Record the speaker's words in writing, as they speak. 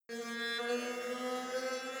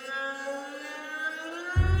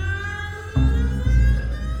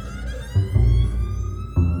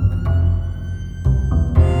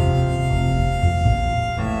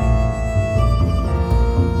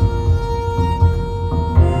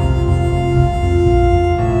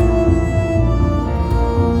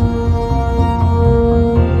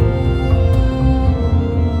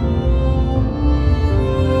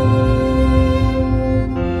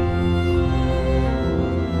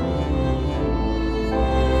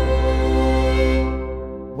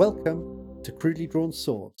Welcome to Crudely Drawn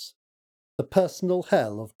Swords, the personal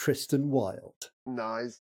hell of Tristan Wilde.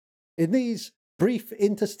 Nice. In these brief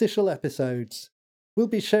interstitial episodes, we'll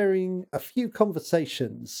be sharing a few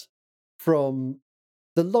conversations from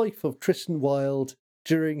the life of Tristan Wilde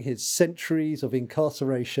during his centuries of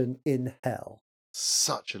incarceration in hell.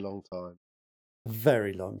 Such a long time.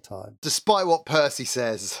 Very long time. Despite what Percy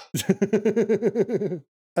says.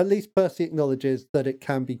 At least Percy acknowledges that it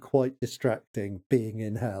can be quite distracting being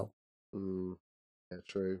in hell. Yeah,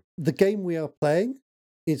 true. The game we are playing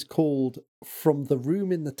is called From the Room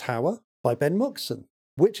in the Tower by Ben Moxon,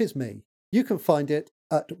 which is me. You can find it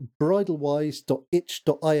at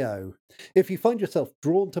bridalwise.itch.io. If you find yourself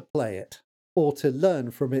drawn to play it or to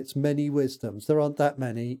learn from its many wisdoms, there aren't that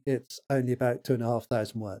many, it's only about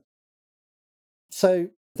 2,500 words. So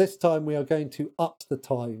this time we are going to up the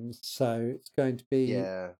times. So it's going to be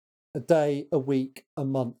a day, a week, a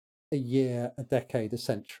month, a year, a decade, a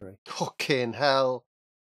century. Fucking hell.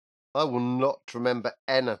 I will not remember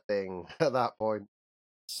anything at that point.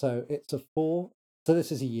 So it's a 4. So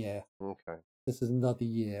this is a year. Okay. This is another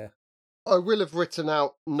year. I will have written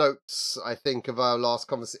out notes, I think, of our last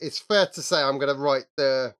conversation. It's fair to say I'm going to write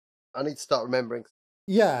I need to start remembering.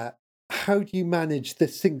 Yeah. How do you manage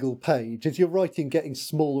this single page? Is your writing getting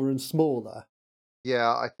smaller and smaller? Yeah,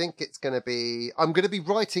 I think it's going to be... I'm going to be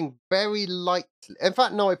writing very lightly. In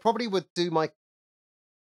fact, no, I probably would do my...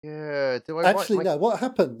 Yeah, do I Actually, write my... no. What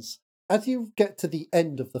happens, as you get to the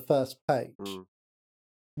end of the first page,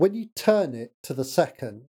 when you turn it to the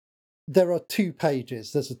second, there are 2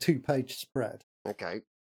 pages. There's a 2-page spread. Okay.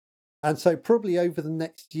 And so probably over the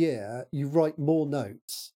next year, you write more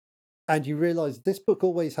notes. And you realise this book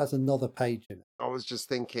always has another page in it. I was just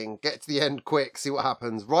thinking, get to the end quick, see what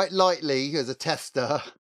happens. Write lightly as a tester.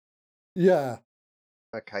 Yeah.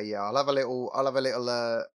 Okay, yeah, I'll have a little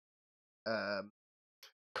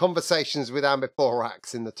conversations with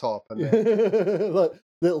Ambithorax in the top, and then like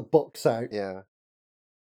little box out. Yeah.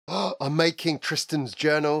 I'm making Tristan's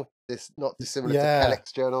journal. This not dissimilar to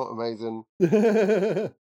Kellick's journal. Amazing.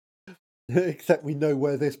 Except we know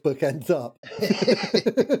where this book ends up.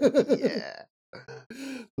 Yeah.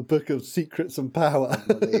 The book of secrets and power.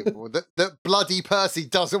 Unbelievable. That bloody Percy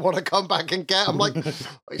doesn't want to come back and get. I'm like, I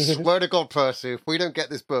swear to God, Percy, if we don't get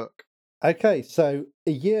this book. Okay, so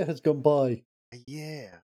a year has gone by. A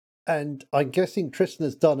year. And I'm guessing Tristan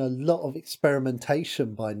has done a lot of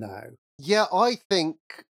experimentation by now. Yeah, I think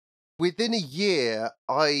within a year,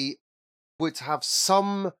 I would have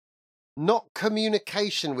some... not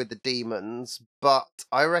communication with the demons, but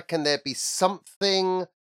I reckon there'd be something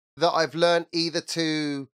that I've learned either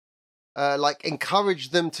to encourage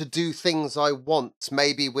them to do things I want,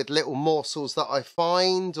 maybe with little morsels that I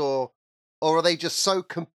find, or are they just so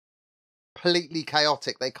completely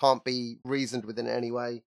chaotic they can't be reasoned with in any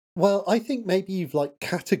way? Well, I think maybe you've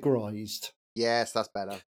categorized. Yes, that's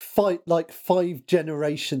better. 5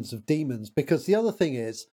 generations of demons, because the other thing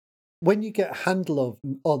is, when you get a handle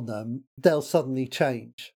on them, they'll suddenly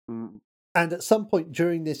change. And at some point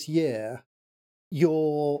during this year,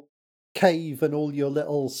 your cave and all your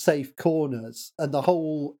little safe corners and the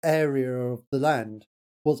whole area of the land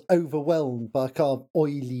was overwhelmed by a kind of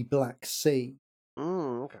oily black sea.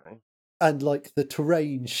 Okay. And the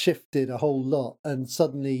terrain shifted a whole lot, and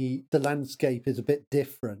suddenly the landscape is a bit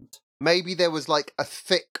different. Maybe there was a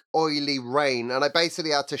thick, oily rain, and I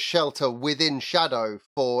basically had to shelter within shadow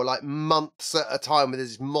for months at a time with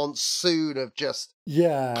this monsoon of just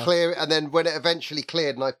clear. And then when it eventually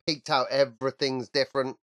cleared and I peeked out, everything's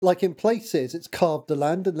different. In places, it's carved the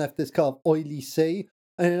land and left this kind of oily sea.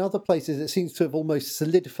 And in other places, it seems to have almost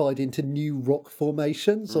solidified into new rock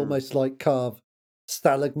formations, almost like carved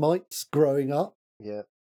stalagmites growing up. Yeah.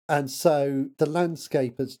 And so the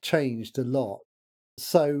landscape has changed a lot.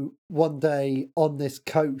 So one day on this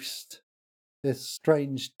coast, this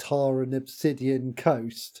strange tar and obsidian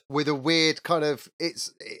coast, with a weird kind of, it's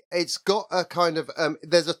got a kind of,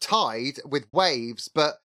 there's a tide with waves,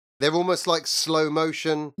 but they're almost like slow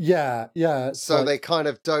motion. Yeah. So they kind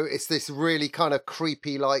of don't, it's this really kind of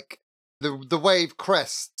creepy, the wave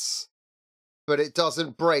crests, but it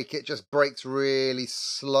doesn't break. It just breaks really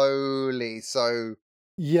slowly. So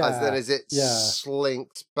as it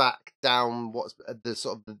slinks back down what's the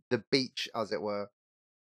sort of the beach, as it were.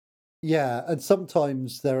 Yeah, and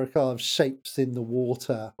sometimes there are kind of shapes in the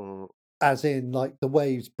water, as in the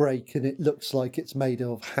waves break and it looks like it's made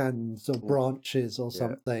of hands or branches or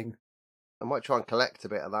something. I might try and collect a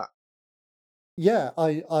bit of that. Yeah,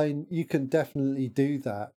 you can definitely do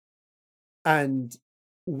that. And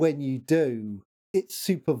when you do, it's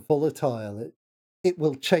super volatile. It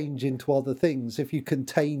will change into other things if you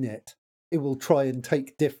contain it it will try and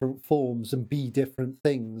take different forms and be different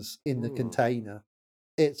things in the container.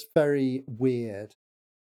 It's very weird.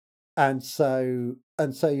 And so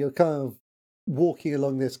you're kind of walking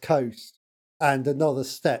along this coast, and another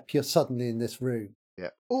step, you're suddenly in this room.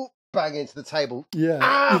 Yeah. Oh, bang into the table.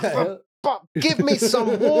 Yeah. Give me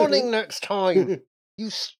some warning next time. You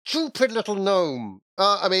stupid little gnome.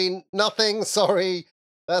 I mean, nothing, sorry.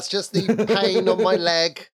 That's just the pain on my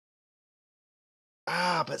leg.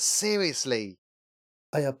 But seriously.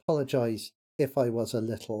 I apologise if I was a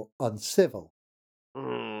little uncivil.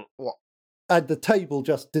 What? And the table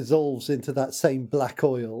just dissolves into that same black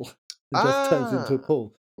oil and just turns into a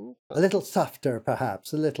pool. A little softer,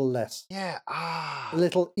 perhaps, a little less. Yeah, a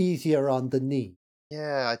little easier on the knee.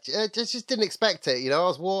 Yeah, I just didn't expect it. You know,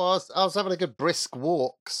 I was having a good brisk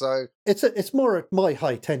walk, so it's more at my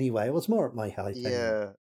height anyway. It was more at my height. Yeah.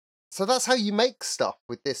 Anyway. So that's how you make stuff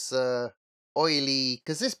with this oily,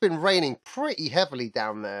 because it's been raining pretty heavily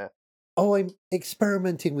down there. Oh, I'm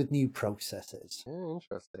experimenting with new processes.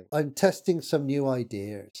 Interesting. I'm testing some new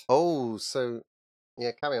ideas. Oh, so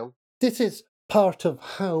yeah, carry on. This is part of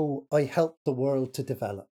how I help the world to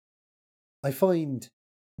develop. I find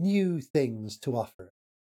new things to offer,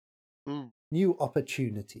 new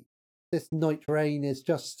opportunity. This night rain is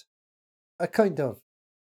just a kind of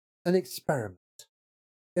an experiment.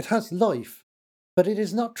 It has life, but it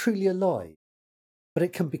is not truly alive. But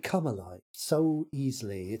it can become alive so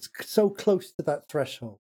easily. It's so close to that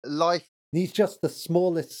threshold. Life needs just the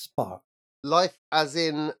smallest spark. Life as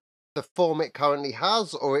in the form it currently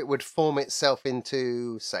has, or it would form itself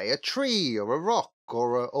into, say, a tree or a rock,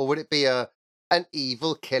 or would it be an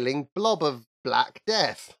evil killing blob of black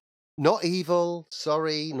death? Not evil,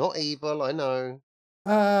 sorry, not evil, I know.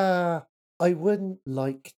 I wouldn't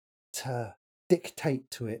like to dictate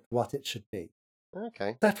to it what it should be.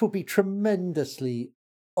 Okay. That would be tremendously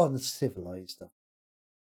uncivilized.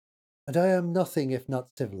 And I am nothing if not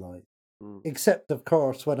civilized. Except, of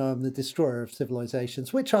course, when I'm the destroyer of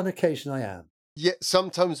civilizations, which on occasion I am. Yeah,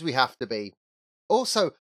 sometimes we have to be.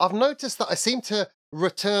 Also, I've noticed that I seem to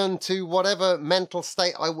return to whatever mental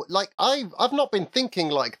state I would like. I've not been thinking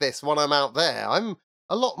like this when I'm out there. I'm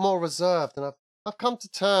a lot more reserved, and I've come to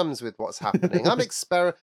terms with what's happening.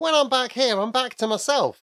 When I'm back here, I'm back to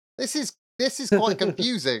myself. This is quite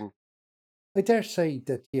confusing. I dare say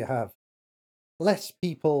that you have less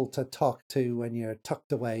people to talk to when you're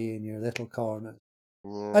tucked away in your little corner.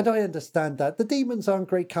 Yeah. And I understand that. The demons aren't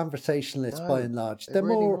great conversationalists by and large. They're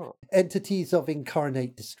really more entities of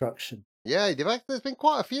incarnate destruction. Yeah, there's been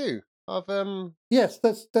quite a few. Yes,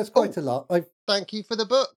 there's quite a lot. Thank you for the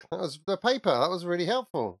book. That was the paper. That was really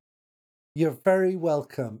helpful. You're very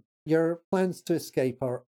welcome. Your plans to escape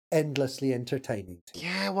are endlessly entertaining.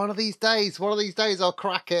 Yeah, one of these days I'll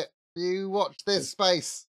crack it. You watch this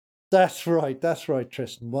space. That's right,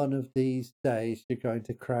 Tristan. One of these days you're going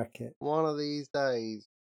to crack it. One of these days.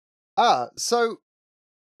 So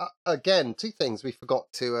again, two things we forgot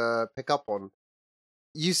to pick up on.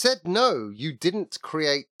 You said no, you didn't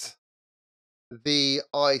create the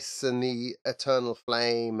ice and the eternal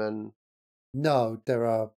flame, and no, there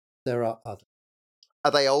are others.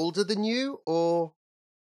 Are they older than you, or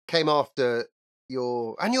came after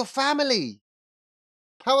your family?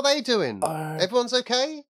 How are they doing? Everyone's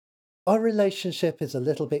okay? Our relationship is a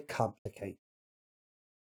little bit complicated.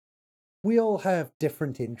 We all have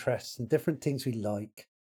different interests and different things we like,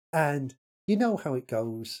 and you know how it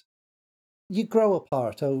goes. You grow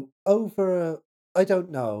apart over. I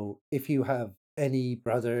don't know if you have any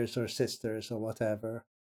brothers or sisters or whatever,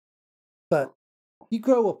 but you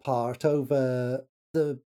grow apart over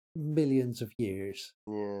the millions of years.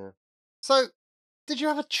 Yeah. So, did you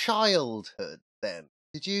have a childhood then?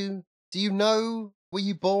 Do you know? Were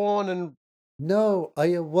you born and... No, I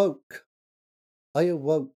awoke.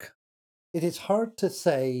 It is hard to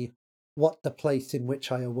say what the place in which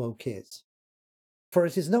I awoke is, for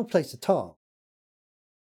it is no place at all.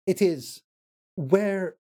 It is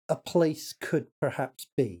where a place could perhaps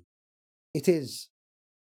be. It is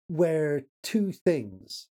where two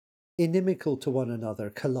things, inimical to one another,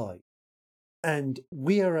 collide. And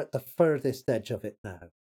we are at the furthest edge of it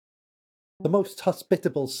now. The most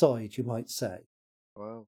hospitable side, you might say.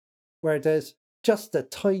 Wow. Where there's just a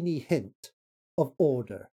tiny hint of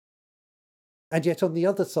order. And yet on the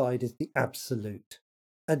other side is the absolute.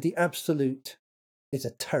 And the absolute is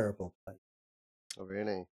a terrible place. Oh,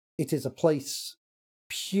 really? It is a place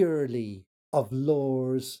purely of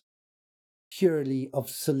laws, purely of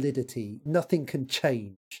solidity. Nothing can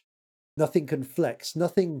change. Nothing can flex.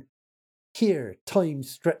 Nothing here. Time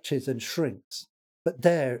stretches and shrinks. But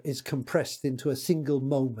there is compressed into a single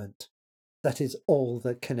moment that is all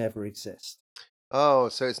that can ever exist. Oh,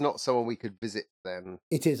 so it's not someone we could visit then?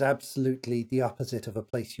 It is absolutely the opposite of a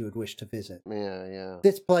place you would wish to visit. Yeah.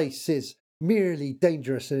 This place is merely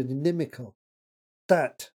dangerous and inimical.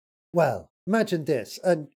 That, well, imagine this.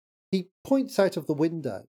 And he points out of the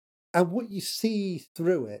window, and what you see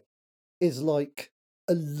through it is like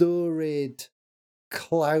a lurid,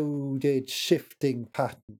 clouded, shifting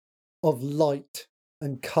pattern of light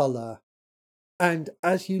and colour. And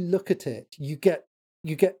as you look at it, you get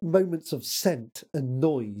moments of scent and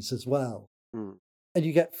noise as well. And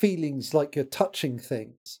you get feelings like you're touching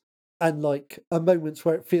things, and like moments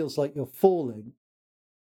where it feels like you're falling.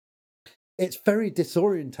 It's very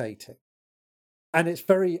disorientating, and it's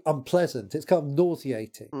very unpleasant. It's kind of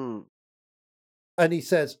nauseating. And he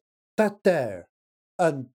says, "That there,"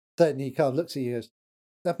 and then he kind of looks at you and goes,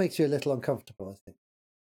 "That makes you a little uncomfortable, I think."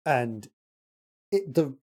 And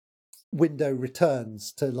the window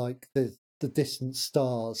returns to like the distant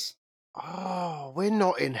stars. Oh, we're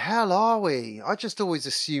not in hell, are we? I just always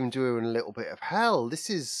assumed we were in a little bit of hell. This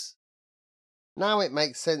is... Now it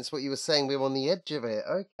makes sense what you were saying. We were on the edge of it.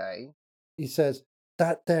 Okay. He says,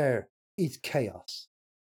 that there is chaos.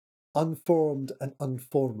 Unformed and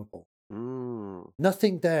unformable.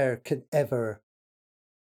 Nothing there can ever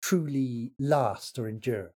truly last or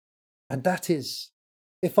endure. And that is,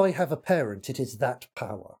 if I have a parent, it is that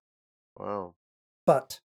power. Wow.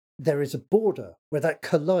 But there is a border where that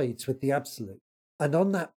collides with the absolute. And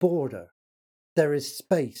on that border, there is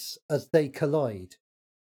space as they collide.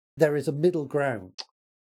 There is a middle ground,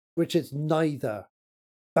 which is neither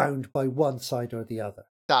bound by one side or the other.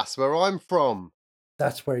 That's where I'm from.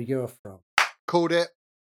 That's where you're from. Called it.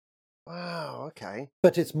 Wow, okay.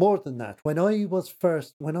 But it's more than that. When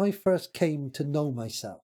I first came to know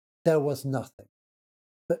myself, there was nothing.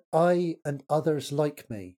 But I and others like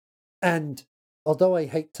me, and although I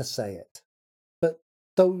hate to say it, but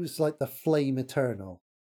those like the flame eternal,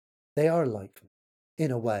 they are like me, in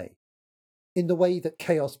a way. In the way that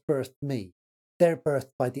chaos birthed me, they're birthed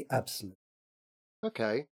by the absolute.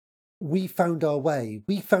 Okay. We found our way.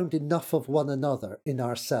 We found enough of one another in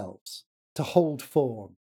ourselves to hold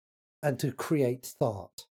form and to create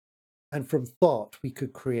thought. And from thought, we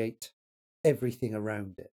could create everything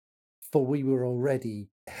around it. For we were already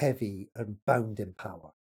heavy and bound in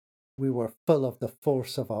power. We were full of the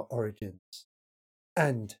force of our origins.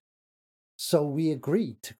 And so we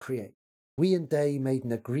agreed to create. We and they made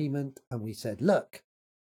an agreement, and we said, look,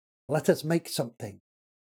 let us make something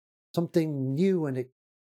new and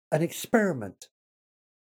an experiment.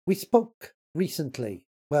 We spoke recently.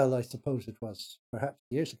 Well, I suppose it was perhaps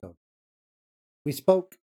years ago. We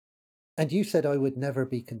spoke, and you said I would never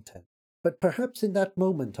be content. But perhaps in that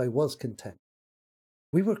moment I was content.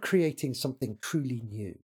 We were creating something truly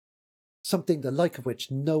new, something the like of which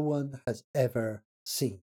no one has ever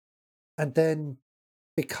seen. And then,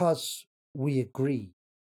 because we agreed,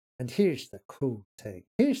 and here's the cruel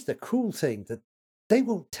thing that they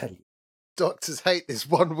won't tell you. Doctors hate this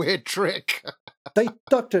one weird trick.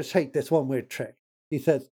 Doctors hate this one weird trick. He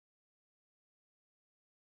says,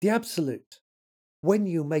 the absolute, when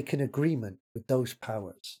you make an agreement with those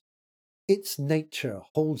powers, its nature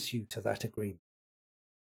holds you to that agreement.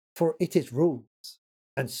 For it is rules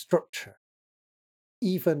and structure.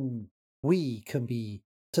 Even we can be,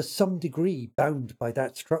 to some degree, bound by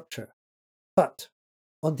that structure. But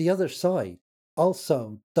on the other side,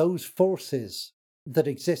 also those forces that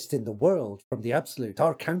exist in the world from the absolute,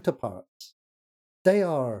 our counterparts, they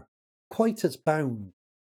are quite as bound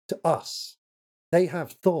to us. They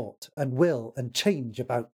have thought and will and change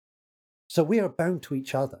about them. So we are bound to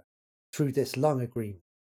each other through this long agreement.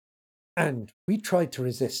 And we tried to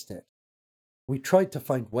resist it. We tried to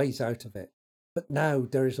find ways out of it. But now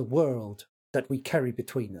there is a world that we carry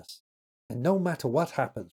between us. And no matter what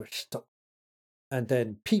happens, we're stuck. And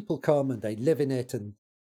then people come and they live in it and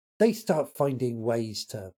they start finding ways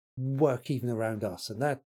to work even around us. And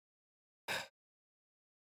that,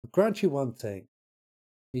 I'll grant you one thing.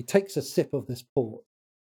 He takes a sip of this port.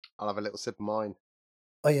 I'll have a little sip of mine.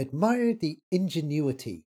 I admire the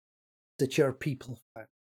ingenuity that your people found,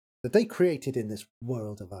 that they created in this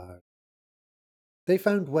world of ours. They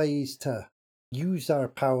found ways to use our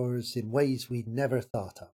powers in ways we never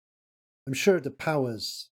thought of. I'm sure the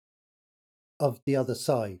powers of the other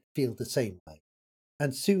side feel the same way.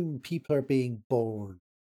 And soon people are being born.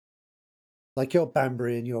 Like your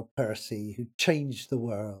Banbury and your Percy, who changed the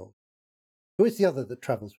world. Who is the other that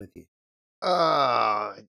travels with you?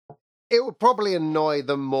 It would probably annoy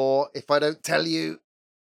them more if I don't tell you.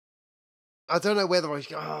 I don't know whether I...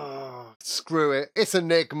 screw it. It's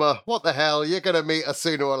Enigma. What the hell? You're going to meet her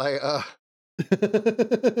sooner or later.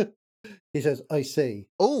 He says, I see.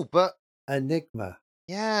 Oh, but Enigma.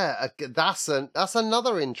 yeah, that's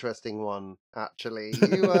another interesting one, actually.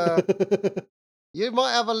 You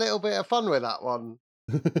might have a little bit of fun with that one.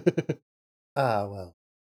 Ah, well.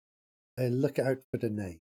 Look out for the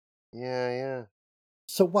name. Yeah.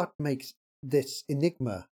 So what makes this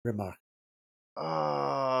Enigma remarkable?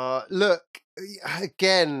 Look,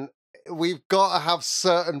 again, we've got to have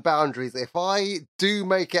certain boundaries. If I do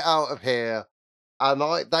make it out of here and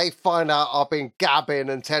they find out I've been gabbing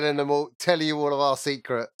and telling you all of our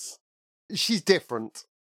secrets, she's different.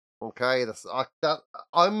 Okay,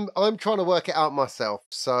 I'm trying to work it out myself,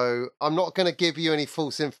 so I'm not going to give you any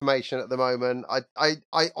false information at the moment.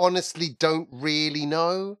 I honestly don't really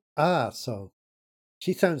know. Ah, so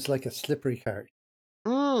she sounds like a slippery character.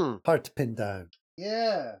 Hard to pin down.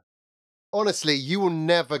 Yeah. Honestly, you will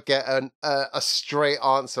never get a straight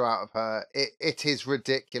answer out of her. It is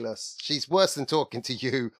ridiculous. She's worse than talking to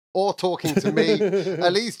you or talking to me.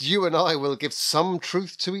 At least you and I will give some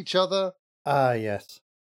truth to each other. Ah, yes.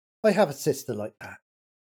 I have a sister like that.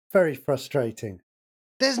 Very frustrating.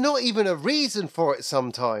 There's not even a reason for it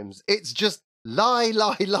sometimes. It's just lie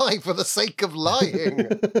for the sake of lying.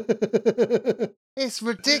 It's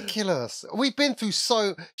ridiculous. We've been through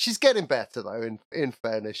She's getting better, though, in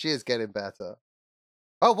fairness. She is getting better.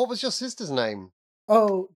 Oh, what was your sister's name?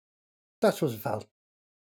 Oh, that was Val.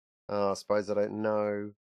 Oh, I suppose I don't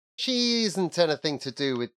know. She isn't anything to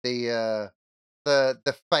do with the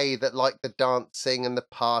fae that like the dancing and the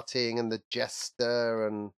partying and the jester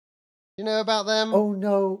and... You know about them? Oh,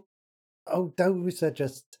 no. Oh, those are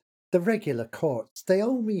just the regular courts. They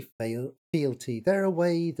owe me fealty. They're a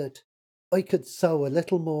way that I could sow a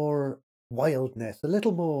little more wildness, a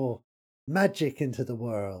little more magic into the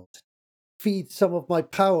world. Feed some of my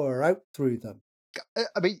power out through them.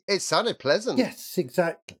 I mean, it sounded pleasant. Yes,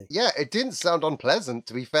 exactly. Yeah, it didn't sound unpleasant,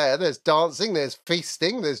 to be fair. There's dancing, there's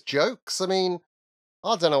feasting, there's jokes. I mean,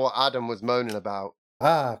 I don't know what Adam was moaning about.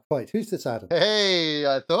 Ah, quite. Who's this Adam? Hey,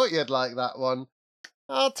 I thought you'd like that one.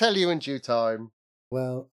 I'll tell you in due time.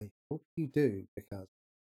 Well, I hope you do, because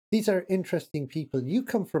these are interesting people. You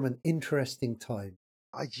come from an interesting time.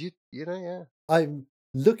 Yeah. I'm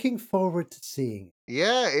looking forward to seeing it.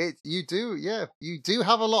 Yeah, you do. Yeah, you do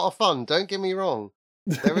have a lot of fun. Don't get me wrong.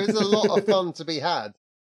 There is a lot of fun to be had.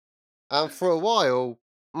 And for a while,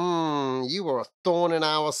 you were a thorn in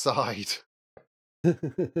our side. But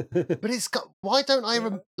it's got. Why don't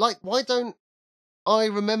I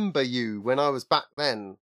remember you when I was back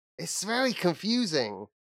then? It's very confusing.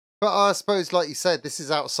 But I suppose, like you said, this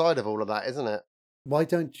is outside of all of that, isn't it? Why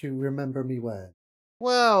don't you remember me when?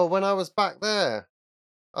 Well, when I was back there.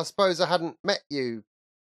 I suppose I hadn't met you.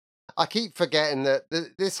 I keep forgetting that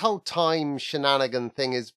this whole time shenanigan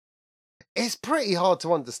thing it's pretty hard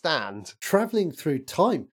to understand. Travelling through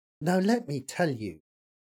time. Now let me tell you,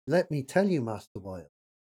 Master Wild,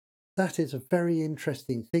 that is a very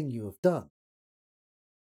interesting thing you have done.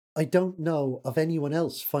 I don't know of anyone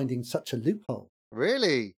else finding such a loophole.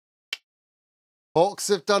 Really? Hawks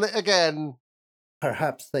have done it again.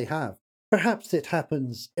 Perhaps they have. Perhaps it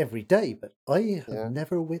happens every day, but I have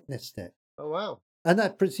never witnessed it. Oh, wow. And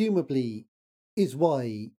that presumably is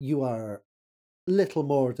why you are little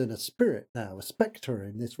more than a spirit now, a spectre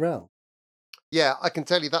in this realm. Yeah, I can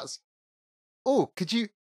tell you that's... Oh, could you...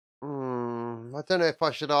 I don't know if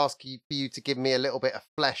I should ask you for you to give me a little bit of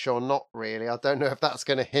flesh or not, really. I don't know if that's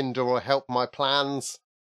going to hinder or help my plans.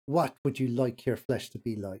 What would you like your flesh to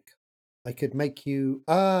be like? I could make you...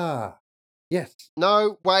 yes.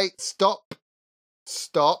 No, wait, stop.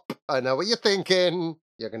 Stop. I know what you're thinking.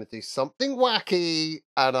 You're going to do something wacky,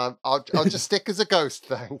 and I'll just stick as a ghost,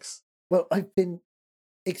 thanks. Well, I've been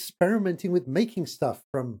experimenting with making stuff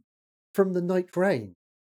from the night rain.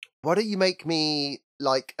 Why don't you make me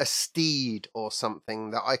like a steed or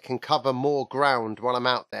something that I can cover more ground while I'm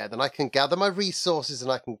out there? Then I can gather my resources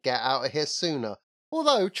and I can get out of here sooner.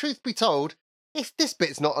 Although, truth be told, if this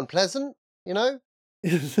bit's not unpleasant, you know?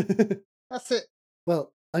 That's it.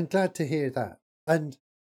 Well, I'm glad to hear that. And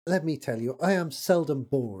let me tell you, I am seldom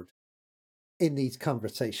bored in these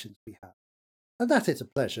conversations we have. And that is a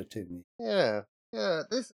pleasure to me. Yeah.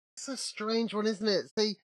 This is a strange one, isn't it?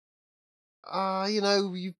 See,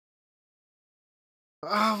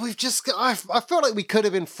 we've just got... I feel like we could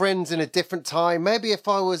have been friends in a different time. Maybe if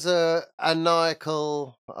I was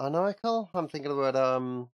anarchical... I'm thinking of the word,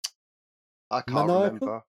 I can't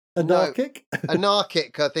remember. Anarchic? No,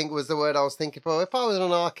 anarchic, I think was the word I was thinking for. If I was an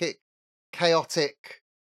anarchic, chaotic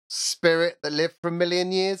spirit that lived for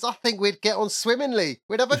 1,000,000 years, I think we'd get on swimmingly.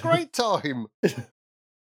 We'd have a great time.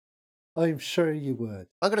 I'm sure you would.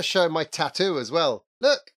 I'm going to show my tattoo as well.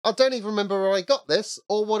 Look, I don't even remember where I got this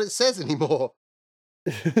or what it says anymore.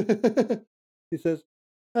 He says,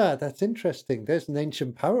 that's interesting. There's an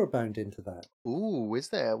ancient power bound into that. Ooh, is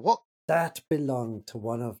there? What? That belonged to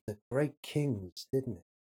one of the great kings, didn't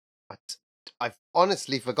it? I've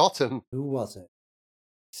honestly forgotten. Who was it?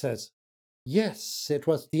 He says, yes, it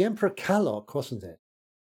was the Emperor Kalok, wasn't it?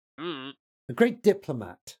 Mm. A great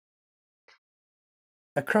diplomat.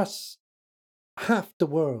 Across half the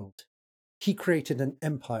world, he created an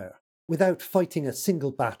empire without fighting a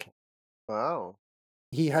single battle. Wow.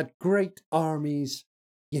 He had great armies,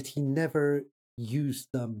 yet he never used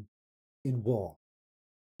them in war.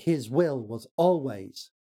 His will was always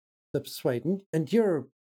to persuade, and you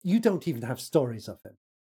don't even have stories of him.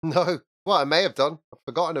 No, well, I may have done. I've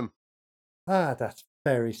forgotten him. That's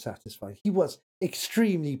very satisfying. He was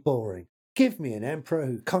extremely boring. Give me an emperor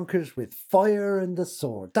who conquers with fire and the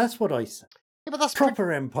sword. That's what I say. Yeah, but that's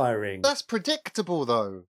proper empiring. That's predictable,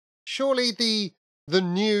 though. Surely the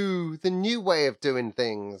new way of doing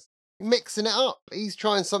things, mixing it up. He's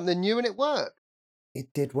trying something new and it worked. It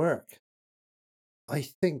did work. I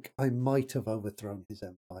think I might have overthrown his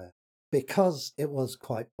empire because it was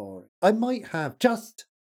quite boring. I might have that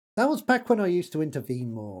was back when I used to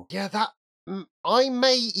intervene more. Yeah, I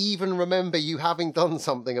may even remember you having done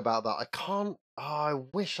something about that. I can't. Oh, I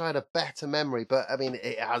wish I had a better memory, but I mean,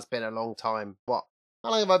 it has been a long time. What?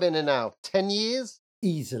 How long have I been in now? 10 years?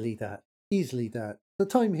 Easily that. The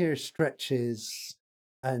time here stretches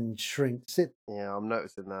and shrinks. Yeah, I'm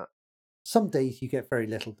noticing that. Some days you get very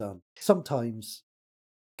little done. Sometimes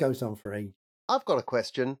goes on for ages. I've got a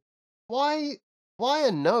question. Why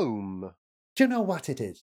a gnome? Do you know what it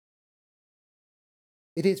is?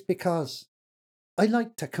 It is because I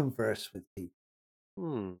like to converse with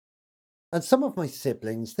people. And some of my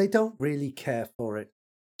siblings, they don't really care for it.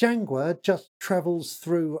 Jangwa just travels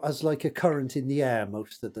through as like a current in the air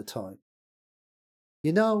most of the time.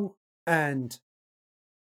 You know? And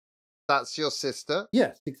that's your sister?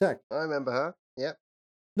 Yes, exactly. I remember her. Yep.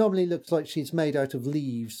 Normally looks like she's made out of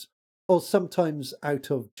leaves, or sometimes out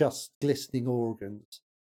of just glistening organs.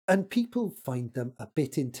 And people find them a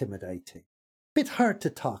bit intimidating. Bit hard to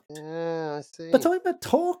talk to. Yeah, I see. But I'm a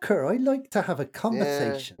talker. I like to have a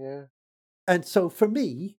conversation. Yeah. And so for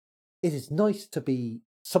me, it is nice to be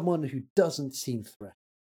someone who doesn't seem threatening.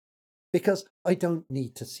 Because I don't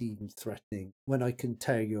need to seem threatening when I can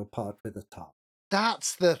tear you apart with a top.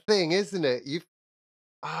 That's the thing, isn't it? You've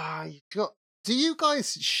got. Do you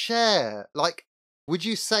guys share? Like, would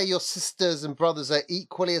you say your sisters and brothers are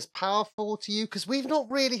equally as powerful to you? Because we've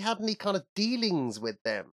not really had any kind of dealings with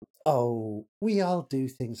them. Oh, we all do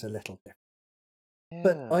things a little different. Yeah.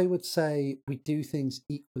 But I would say we do things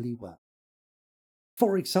equally well.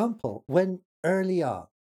 For example, early on,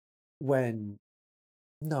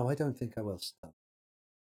 no, I don't think I will stop.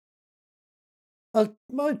 I'll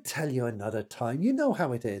tell you another time. You know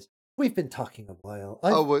how it is. We've been talking a while.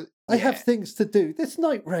 I have things to do. This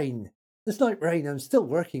Night Rain, I'm still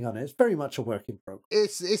working on it. It's very much a work in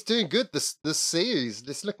progress. It's doing good. This series,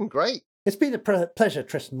 it's looking great. It's been a pleasure,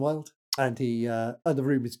 Tristan Wilde. And the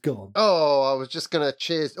room is gone. Oh, I was just gonna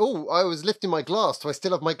cheers. Oh, I was lifting my glass. Do I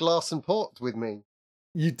still have my glass and port with me?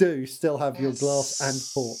 You do still have your glass and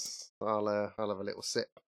port. I'll have a little sip.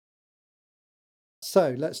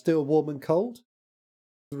 So let's do a warm and cold.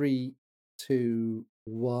 3, 2,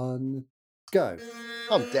 1, go.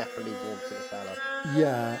 I'm definitely warm to the fella.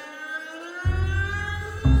 Yeah.